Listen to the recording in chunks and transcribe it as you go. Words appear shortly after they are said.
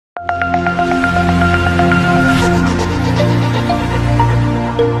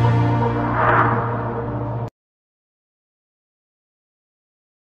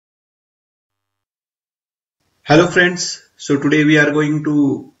Hello friends, so today we are going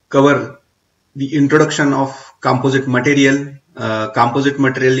to cover the introduction of composite material. Composite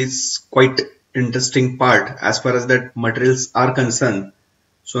material is quite interesting part as far as that materials are concerned.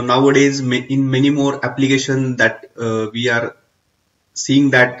 So nowadays in many more application that we are seeing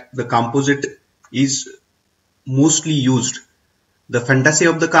that the composite is mostly used. The fantasy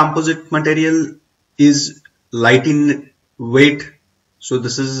of the composite material is light in weight. So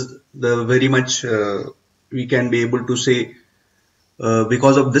this is the very much we can be able to say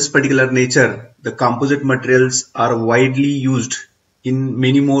because of this particular nature, the composite materials are widely used in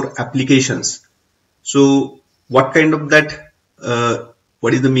many more applications. So what kind of that,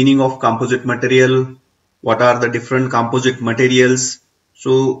 what is the meaning of composite material? What are the different composite materials?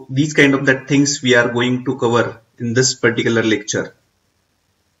 So these kind of that things we are going to cover in this particular lecture.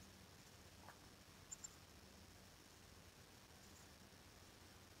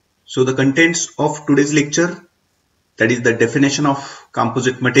 So the contents of today's lecture, that is the definition of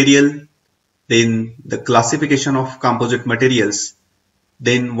composite material, then the classification of composite materials,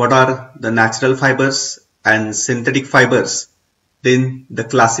 then what are the natural fibers and synthetic fibers, then the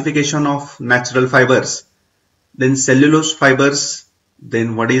classification of natural fibers, then cellulose fibers,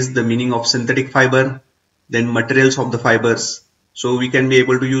 then what is the meaning of synthetic fiber, then materials of the fibers. So we can be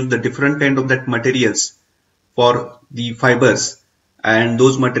able to use the different kind of that materials for the fibers, and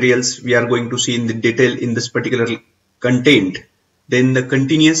those materials we are going to see in the detail in this particular content. Then the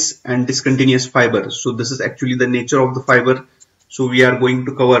continuous and discontinuous fiber. So this is actually the nature of the fiber. So we are going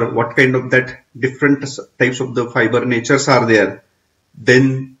to cover what kind of that different types of the fiber natures are there.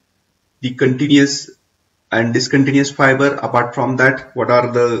 Then the continuous and discontinuous fiber. Apart from that, what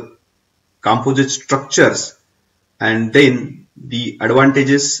are the composite structures, and then the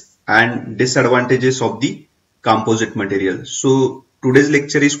advantages and disadvantages of the composite material. So today's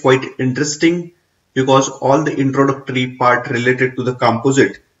lecture is quite interesting because all the introductory part related to the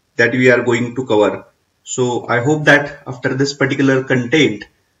composite that we are going to cover. So I hope that after this particular content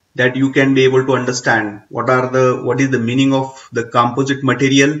that you can be able to understand what is the meaning of the composite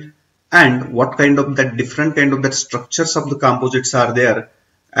material and what kind of that different kind of that structures of the composites are there,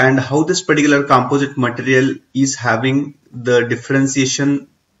 and how this particular composite material is having the differentiation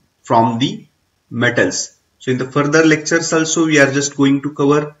from the metals. So in the further lectures also we are just going to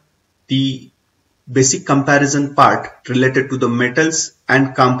cover the basic comparison part related to the metals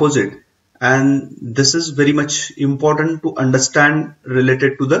and composite, and this is very much important to understand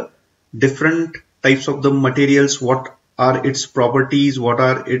related to the different types of the materials, what are its properties, what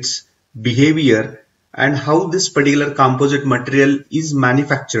are its behavior, and how this particular composite material is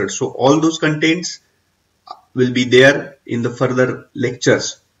manufactured. So all those contents will be there in the further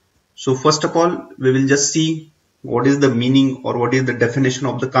lectures. So first of all, we will just see what is the meaning or what is the definition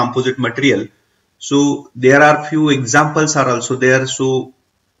of the composite material. So there are few examples are also there. So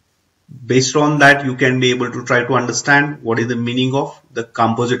based on that, you can be able to try to understand what is the meaning of the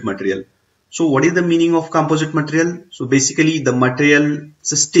composite material. So what is the meaning of composite material? So basically the material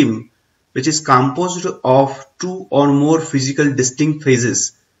system which is composed of two or more physical distinct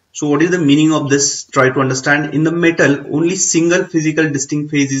phases. So what is the meaning of this? Try to understand. In the metal, only single physical distinct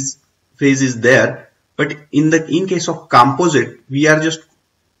phase is there, but in case of composite, we are just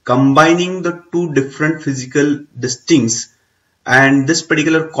combining the two different physical distincts, and this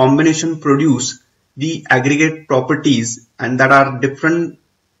particular combination produce the aggregate properties, and that are different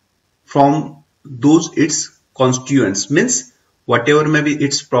from those its constituents. Means whatever maybe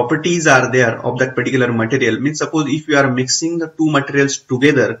its properties are there of that particular material. Means suppose if you are mixing the two materials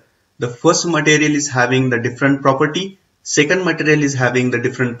together, the first material is having the different property, second material is having the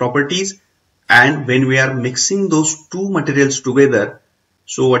different properties, and when we are mixing those two materials together,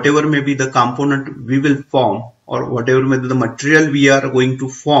 so whatever may be the component we will form, or whatever may be the material we are going to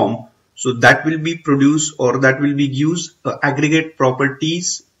form, so that will be produced, or that will be used aggregate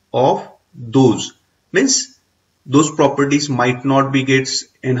properties of those. Means those properties might not be gets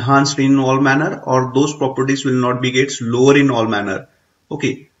enhanced in all manner, or those properties will not be gets lower in all manner.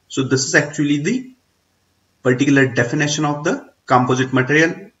 Okay, so this is actually the particular definition of the composite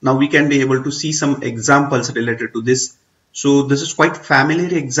material. Now we can be able to see some examples related to this. So this is quite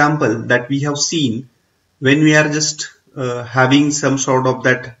familiar example that we have seen when we are just having some sort of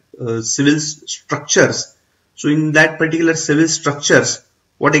that civil structures. So in that particular civil structures,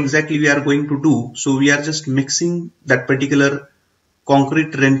 what exactly we are going to do? So we are just mixing that particular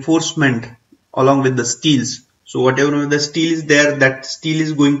concrete reinforcement along with the steels. So whatever the steel is there, that steel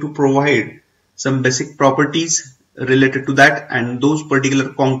is going to provide some basic properties related to that, and those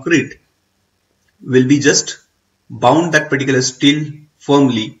particular concrete will be just bound that particular steel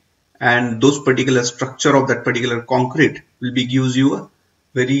firmly, and those particular structure of that particular concrete will be gives you a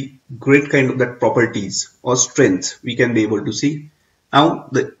very great kind of that properties or strength we can be able to see. Now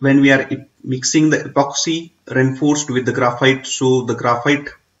when we are mixing the epoxy reinforced with the graphite, so the graphite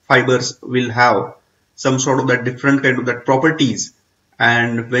fibers will have some sort of that different kind of that properties,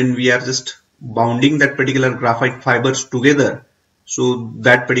 and when we are just bounding that particular graphite fibers together, so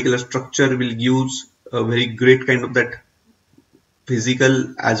that particular structure will use a very great kind of that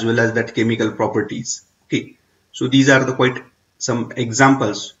physical as well as that chemical properties. Okay, so these are the quite some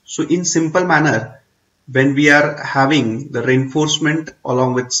examples. So in simple manner, when we are having the reinforcement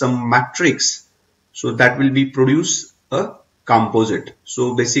along with some matrix, so that will be produce a composite.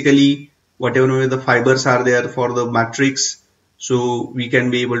 So basically whatever the fibers are there for the matrix, so we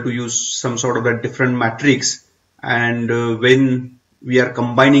can be able to use some sort of a different matrix, and when we are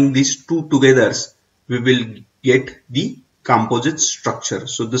combining these two together, we will get the composite structure.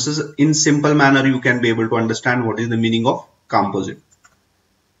 So this is in simple manner you can be able to understand what is the meaning of composite.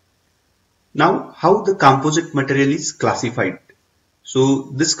 Now how the composite material is classified. So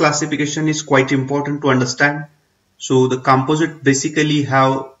this classification is quite important to understand. So the composite basically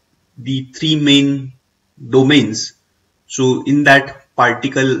have the three main domains. So in that,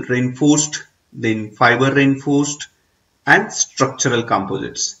 particle reinforced, then fiber reinforced, and structural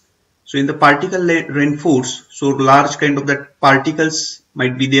composites. So in the particle reinforced, so large kind of that particles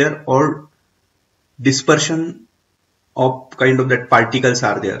might be there, or dispersion of kind of that particles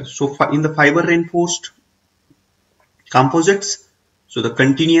are there. So in the fiber reinforced composites, so the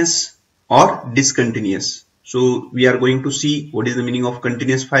continuous or discontinuous. So we are going to see what is the meaning of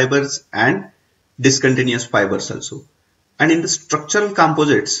continuous fibers and discontinuous fibers also. And in the structural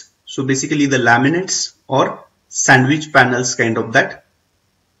composites, so basically the laminates or sandwich panels kind of that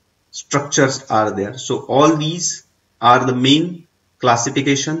structures are there. So all these are the main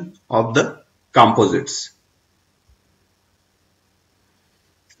classification of the composites.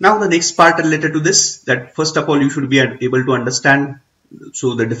 Now the next part related to this, that first of all you should be able to understand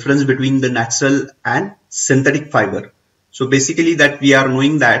so the difference between the natural and synthetic fiber. So basically that we are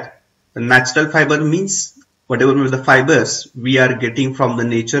knowing that the natural fiber means whatever the fibers we are getting from the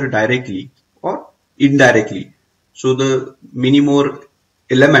nature directly or indirectly. So the many more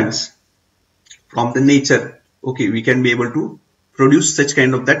elements from the nature, okay, we can be able to produce such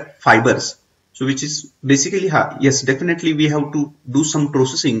kind of that fibers. So which is basically, yes, definitely we have to do some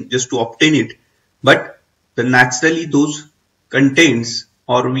processing just to obtain it, but the naturally those contains,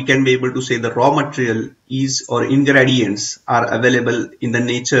 or we can be able to say the raw material is or ingredients are available in the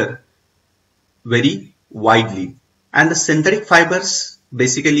nature very widely. And the synthetic fibers,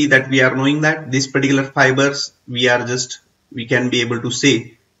 basically that we are knowing that these particular fibers we can be able to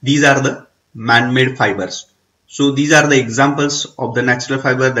say these are the man-made fibers. So these are the examples of the natural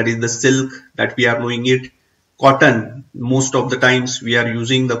fiber, that is the silk that we are knowing it. Cotton, most of the times we are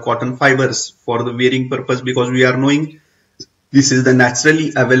using the cotton fibers for the wearing purpose, because we are knowing this is the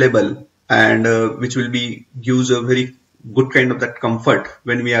naturally available, and which will be gives a very good kind of that comfort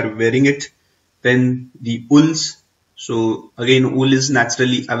when we are wearing it. Then the wools, so again wool is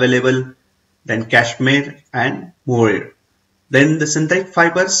naturally available, then cashmere and mohair. Then the synthetic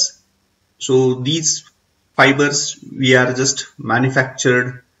fibers, so these fibers we are just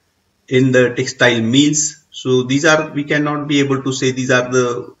manufactured in the textile mills. So these are, we cannot be able to say these are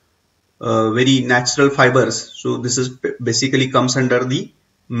the very natural fibers. So this is basically comes under the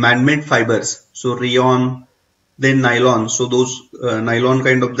man-made fibers. So rayon, then nylon. So those nylon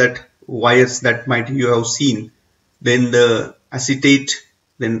kind of that wires that might you have seen. Then the acetate,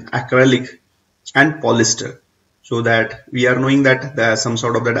 then acrylic and polyester. So that we are knowing that there are some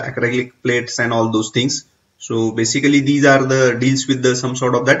sort of that acrylic plates and all those things. So basically these are the deals with the some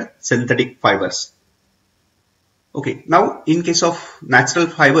sort of that synthetic fibers. Okay, now in case of natural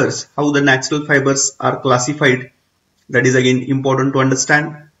fibers, how the natural fibers are classified, that is again important to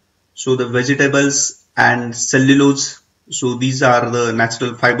understand. So the vegetables and cellulose, so these are the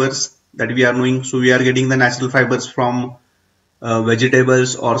natural fibers that we are knowing. So we are getting the natural fibers from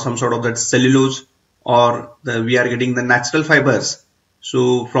vegetables or some sort of that cellulose, or we are getting the natural fibers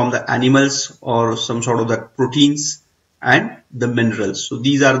so from the animals or some sort of that proteins and the minerals. So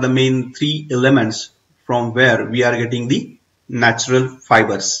these are the main three elements from where we are getting the natural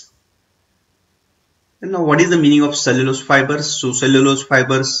fibers. And now what is the meaning of cellulose fibers? So cellulose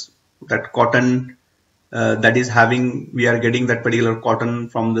fibers, that cotton that is having, we are getting that particular cotton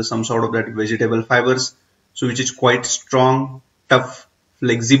from the some sort of that vegetable fibers, so which is quite strong, tough,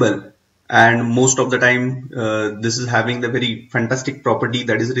 flexible, and most of the time this is having the very fantastic property,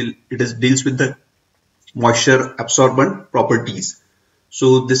 that is it is deals with the moisture absorbent properties.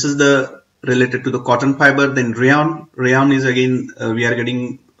 So this is the related to the cotton fiber. Then rayon. Rayon is again we are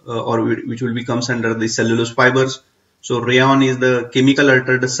getting which will becomes under the cellulose fibers. So rayon is the chemical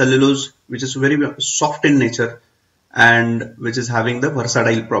altered cellulose, which is very soft in nature and which is having the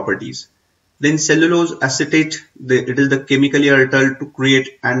versatile properties. Then cellulose acetate, it is the chemically altered to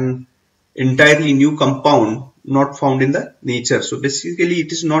create an entirely new compound not found in the nature. So basically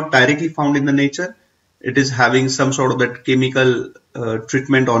it is not directly found in the nature. It is having some sort of that chemical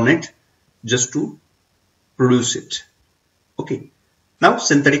treatment on it just to produce it. Okay. Now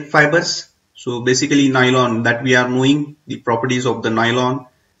synthetic fibers. So basically nylon, that we are knowing the properties of the nylon.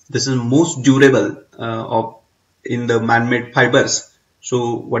 This is most durable in the man-made fibers.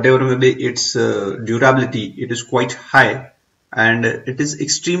 So whatever may be its durability, it is quite high and it is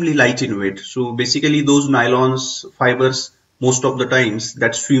extremely light in weight. So basically those nylons fibers, most of the times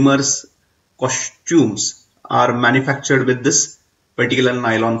that swimmers costumes are manufactured with this particular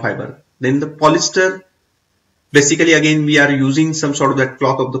nylon fiber. Then the polyester, basically again we are using some sort of that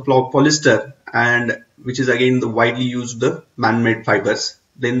cloth of the polyester, and which is again the widely used the man-made fibers.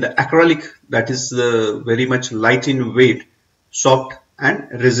 Then the acrylic, that is very much light in weight, soft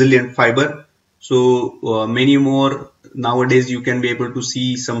and resilient fiber. So many more nowadays you can be able to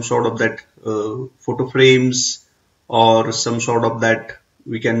see some sort of that photo frames or some sort of that,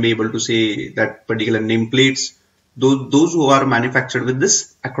 we can be able to say that particular nameplates, those who are manufactured with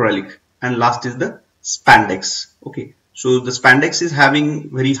this acrylic. And last is the spandex. Okay, so the spandex is having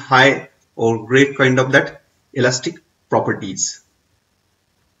very high or great kind of that elastic properties.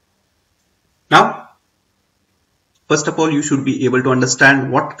 Now first of all, you should be able to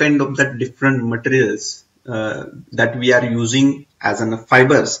understand what kind of that different materials that we are using as an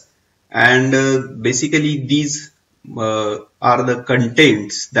fibers, and basically these are the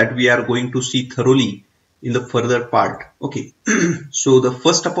contents that we are going to see thoroughly in the further part. Okay, so the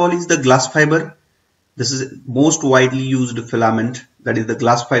first of all is the glass fiber. This is most widely used filament, that is the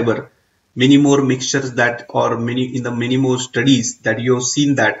glass fiber. Many more mixtures that, or many more studies that you have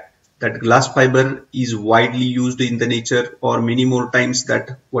seen that glass fiber is widely used in the nature, or many more times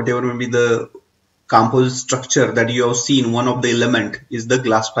that whatever may be the composite structure that you have seen, one of the element is the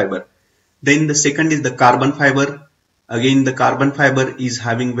glass fiber. Then the second is the carbon fiber. Again the carbon fiber is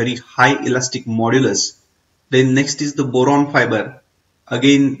having very high elastic modulus. Then next is the boron fiber.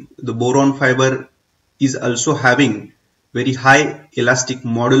 Again the boron fiber is also having very high elastic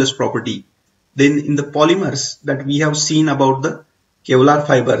modulus property. Then in the polymers that we have seen about the Kevlar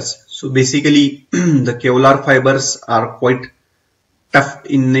fibers. So basically the Kevlar fibers are quite tough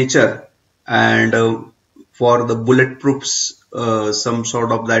in nature, and for the bulletproofs, some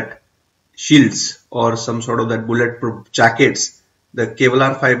sort of that shields or some sort of that bulletproof jackets, the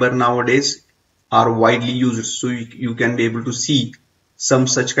Kevlar fiber nowadays are widely used. So you can be able to see some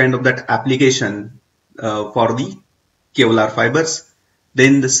such kind of that application for the Kevlar fibers.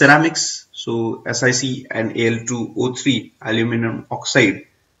 Then the ceramics, so SiC and Al2O3 aluminum oxide,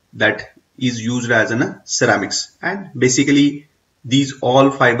 that is used as a ceramics. And basically these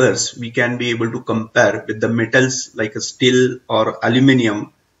all fibers we can be able to compare with the metals like a steel or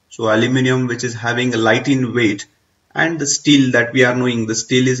aluminium. So aluminium, which is having a light in weight, and the steel that we are knowing, the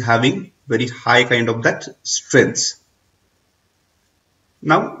steel is having very high kind of that strengths.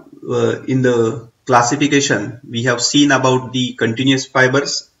 Now in the classification we have seen about the continuous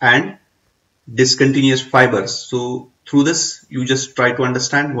fibers and discontinuous fibers. So through this you just try to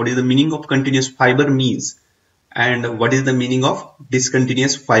understand what is the meaning of continuous fiber means and what is the meaning of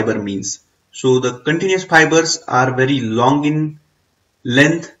discontinuous fiber means. So the continuous fibers are very long in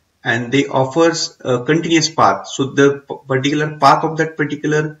length and they offers a continuous path. So the particular path of that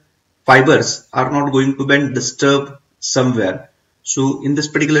particular fibers are not going to be disturbed somewhere. So in this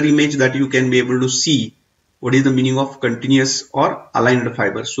particular image that you can be able to see what is the meaning of continuous or aligned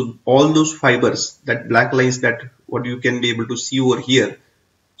fibers. So all those fibers, that black lines, that what you can be able to see over here.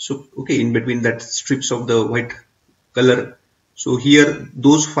 So okay, in between that strips of the white color. So here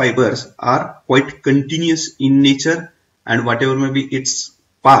those fibers are quite continuous in nature, and whatever may be its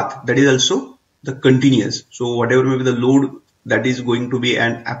path, that is also the continuous. So whatever may be the load that is going to be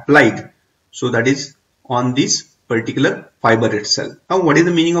applied, so that is on this particular fiber itself. Now what is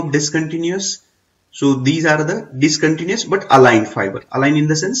the meaning of discontinuous? So these are the discontinuous but aligned fiber. Aligned in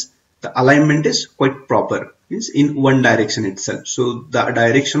the sense the alignment is quite proper, means in one direction itself. So the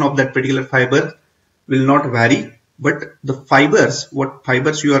direction of that particular fiber will not vary, but the fibers, what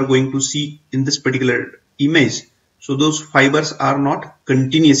fibers you are going to see in this particular image, so those fibers are not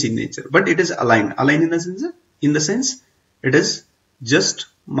continuous in nature, but it is aligned. Aligned in the sense it is just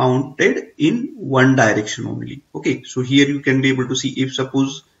mounted in one direction only. Okay, so here you can be able to see, if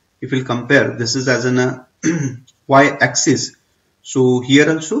suppose if we'll compare, this is as an y-axis. So here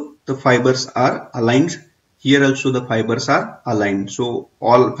also the fibers are aligned. Here also the fibers are aligned. So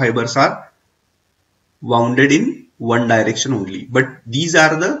all fibers are wounded in one direction only. But these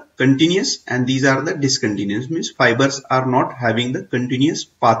are the continuous and these are the discontinuous. Means fibers are not having the continuous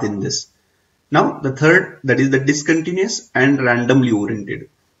path in this. Now the third, that is the discontinuous and randomly oriented.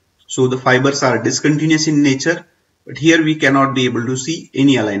 So the fibers are discontinuous in nature, but here we cannot be able to see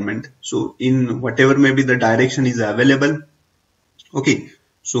any alignment. So in whatever maybe the direction is available. Okay,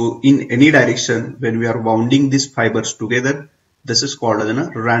 so in any direction when we are wounding these fibers together, this is called as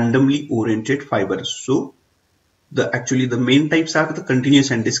a randomly oriented fibers. So actually the main types are the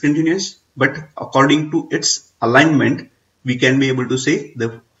continuous and discontinuous, but according to its alignment, we can be able to say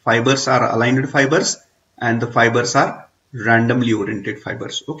the fibers are aligned fibers and the fibers are randomly oriented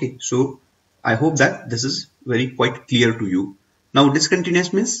fibers. Okay, so I hope that this is very quite clear to you. Now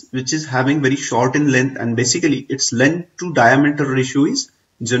discontinuous means which is having very short in length, and basically its length to diameter ratio is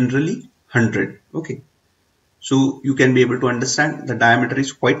generally 100. Okay, so you can be able to understand the diameter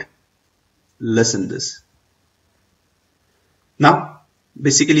is quite less in this. Now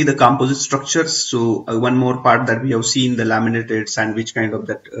basically the composite structures. So one more part that we have seen, the laminated sandwich kind of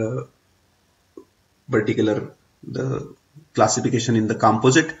that particular the classification in the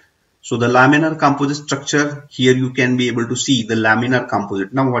composite. So the laminar composite structure, here you can be able to see the laminar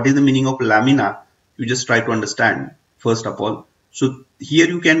composite. Now what is the meaning of lamina? You just try to understand first of all. So here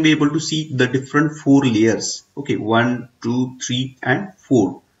you can be able to see the different 4 layers. Okay, 1, 2, 3 and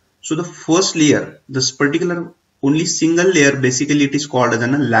 4. So the first layer, this particular only single layer, basically it is called as a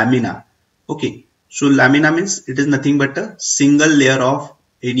lamina. Okay, so lamina means it is nothing but a single layer of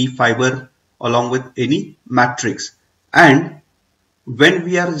any fiber along with any matrix. And when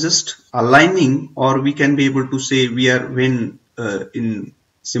we are just aligning, or we can be able to say we are when in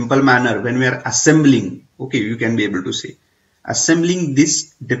simple manner when we are assembling, okay, you can be able to say assembling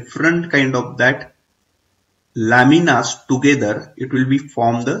this different kind of that laminas together, it will be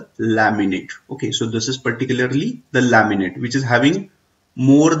form the laminate. Okay, so this is particularly the laminate which is having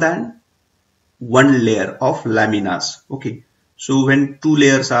more than one layer of laminas. Okay, so when 2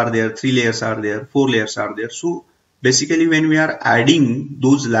 layers are there, 3 layers are there, 4 layers are there, so basically when we are adding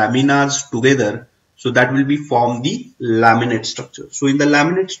those laminas together, so that will be form the laminate structure. So in the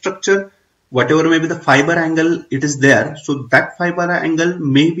laminate structure, whatever may be the fiber angle it is there, so that fiber angle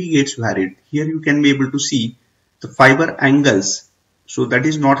maybe gets varied. Here you can be able to see the fiber angles, so that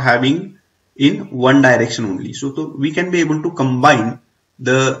is not having in one direction only. So we can be able to combine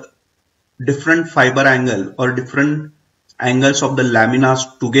the different fiber angle or different angles of the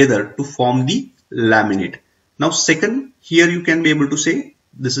laminas together to form the laminate. Now second, here you can be able to say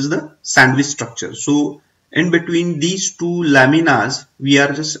this is the sandwich structure. So in between these 2 laminas, we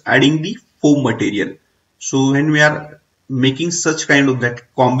are just adding the foam material. So when we are making such kind of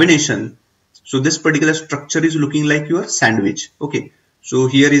that combination, so this particular structure is looking like your sandwich. Okay, so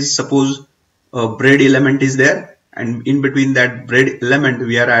here is suppose a bread element is there, and in between that bread element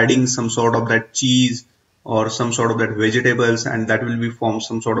we are adding some sort of that cheese or some sort of that vegetables, and that will be formed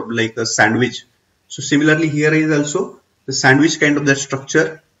some sort of like a sandwich. So similarly here is also the sandwich kind of that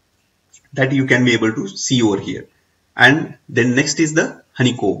structure that you can be able to see over here. And then next is the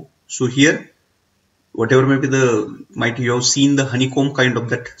honeycomb. So here whatever maybe might you have seen the honeycomb kind of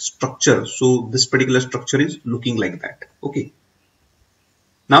that structure. So this particular structure is looking like that. Okay.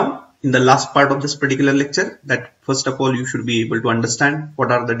 Now in the last part of this particular lecture, that first of all you should be able to understand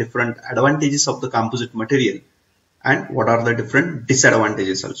what are the different advantages of the composite material and what are the different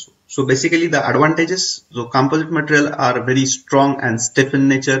disadvantages also. So basically the advantages, so composite material are very strong and stiff in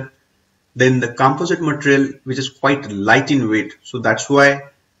nature. Then the composite material which is quite light in weight. So that's why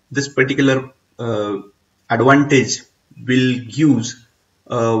this particular advantage will use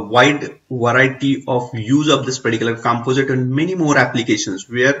a wide variety of use of this particular composite and many more applications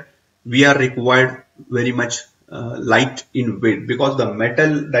where we are required very much light in weight, because the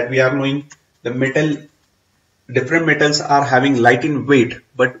metal that we are knowing, different metals are having light in weight,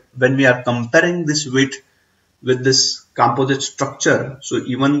 but when we are comparing this weight with this composite structure, so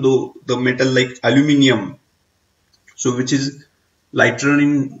even though the metal like aluminium, so which is lighter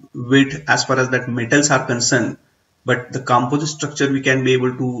in weight as far as that metals are concerned, but the composite structure we can be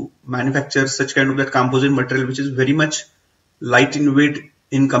able to manufacture such kind of that composite material which is very much light in weight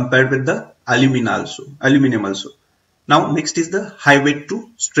in compared with the aluminum also. Now next is the high weight to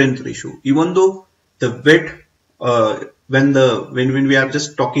strength ratio. Even though the weight when we are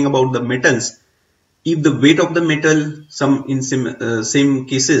just talking about the metals, if the weight of the metal, same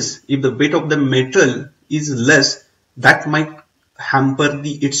cases, if the weight of the metal is less, that might hamper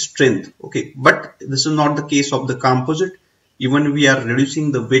its strength. Okay, but this is not the case of the composite. Even we are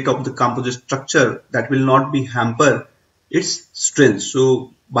reducing the weight of the composite structure, that will not be hamper its strength.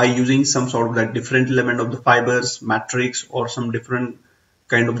 So by using some sort of that different element of the fibers, matrix, or some different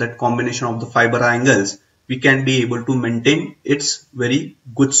kind of that combination of the fiber angles, we can be able to maintain its very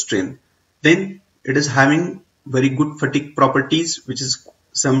good strength. Then it is having very good fatigue properties, which is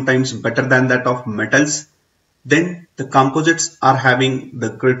sometimes better than that of metals. Then the composites are having the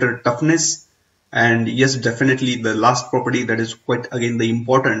greater toughness, and yes, definitely the last property that is quite again the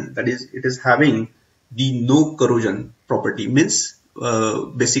important, that is it is having the no corrosion property. Means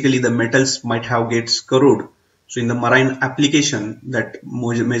basically the metals might have gets corrode. So in the marine application, that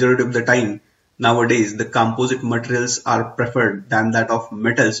majority of the time nowadays the composite materials are preferred than that of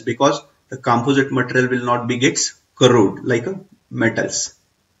metals, because the composite material will not be gets corrode like metals.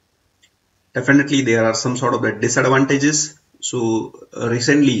 Definitely there are some sort of the disadvantages. So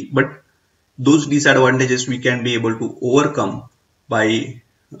recently, but those disadvantages we can be able to overcome by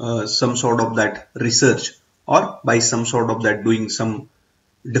some sort of that research, or by some sort of that doing some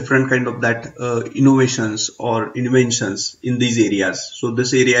different kind of that innovations or inventions in these areas. So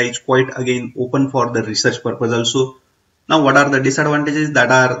this area is quite again open for the research purpose also. Now what are the disadvantages?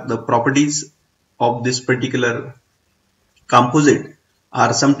 That are the properties of this particular composite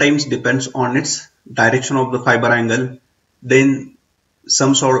are sometimes depends on its direction of the fiber angle. Then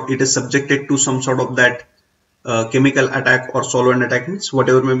it is subjected to some sort of that chemical attack or solvent attack. Means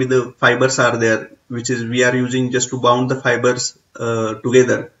whatever maybe the fibers are there, which is we are using just to bound the fibers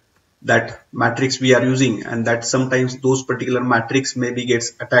together, that matrix we are using, and that sometimes those particular matrix maybe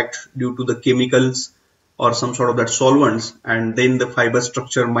gets attacked due to the chemicals or some sort of that solvents, and then the fiber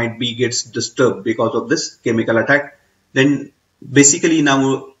structure might be gets disturbed because of this chemical attack. Then basically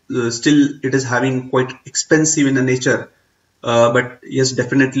now still it is having quite expensive in the nature. But yes,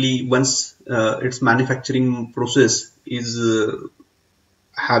 definitely once its manufacturing process is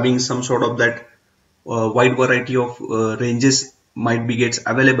having some sort of that wide variety of ranges might be gets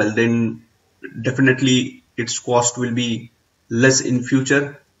available, then definitely its cost will be less in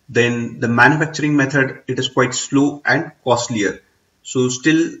future. Then the manufacturing method, it is quite slow and costlier. So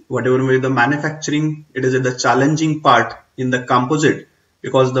still whatever way the manufacturing, it is the challenging part in the composite,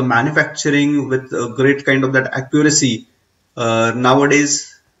 because the manufacturing with a great kind of that accuracy,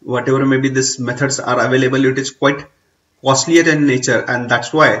 nowadays whatever maybe these methods are available, it is quite costlier in nature, and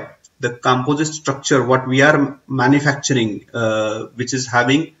that's why the composite structure what we are manufacturing, which is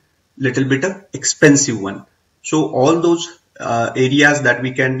having little bit of expensive one. So all those areas that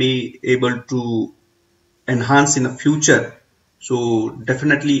we can be able to enhance in the future. So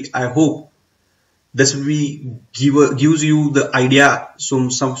definitely I hope this will gives you the idea,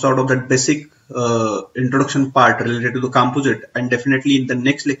 some sort of that basic introduction part related to the composite, and definitely in the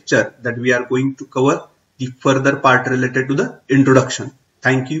next lecture that we are going to cover the further part related to the introduction.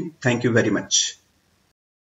 Thank you very much.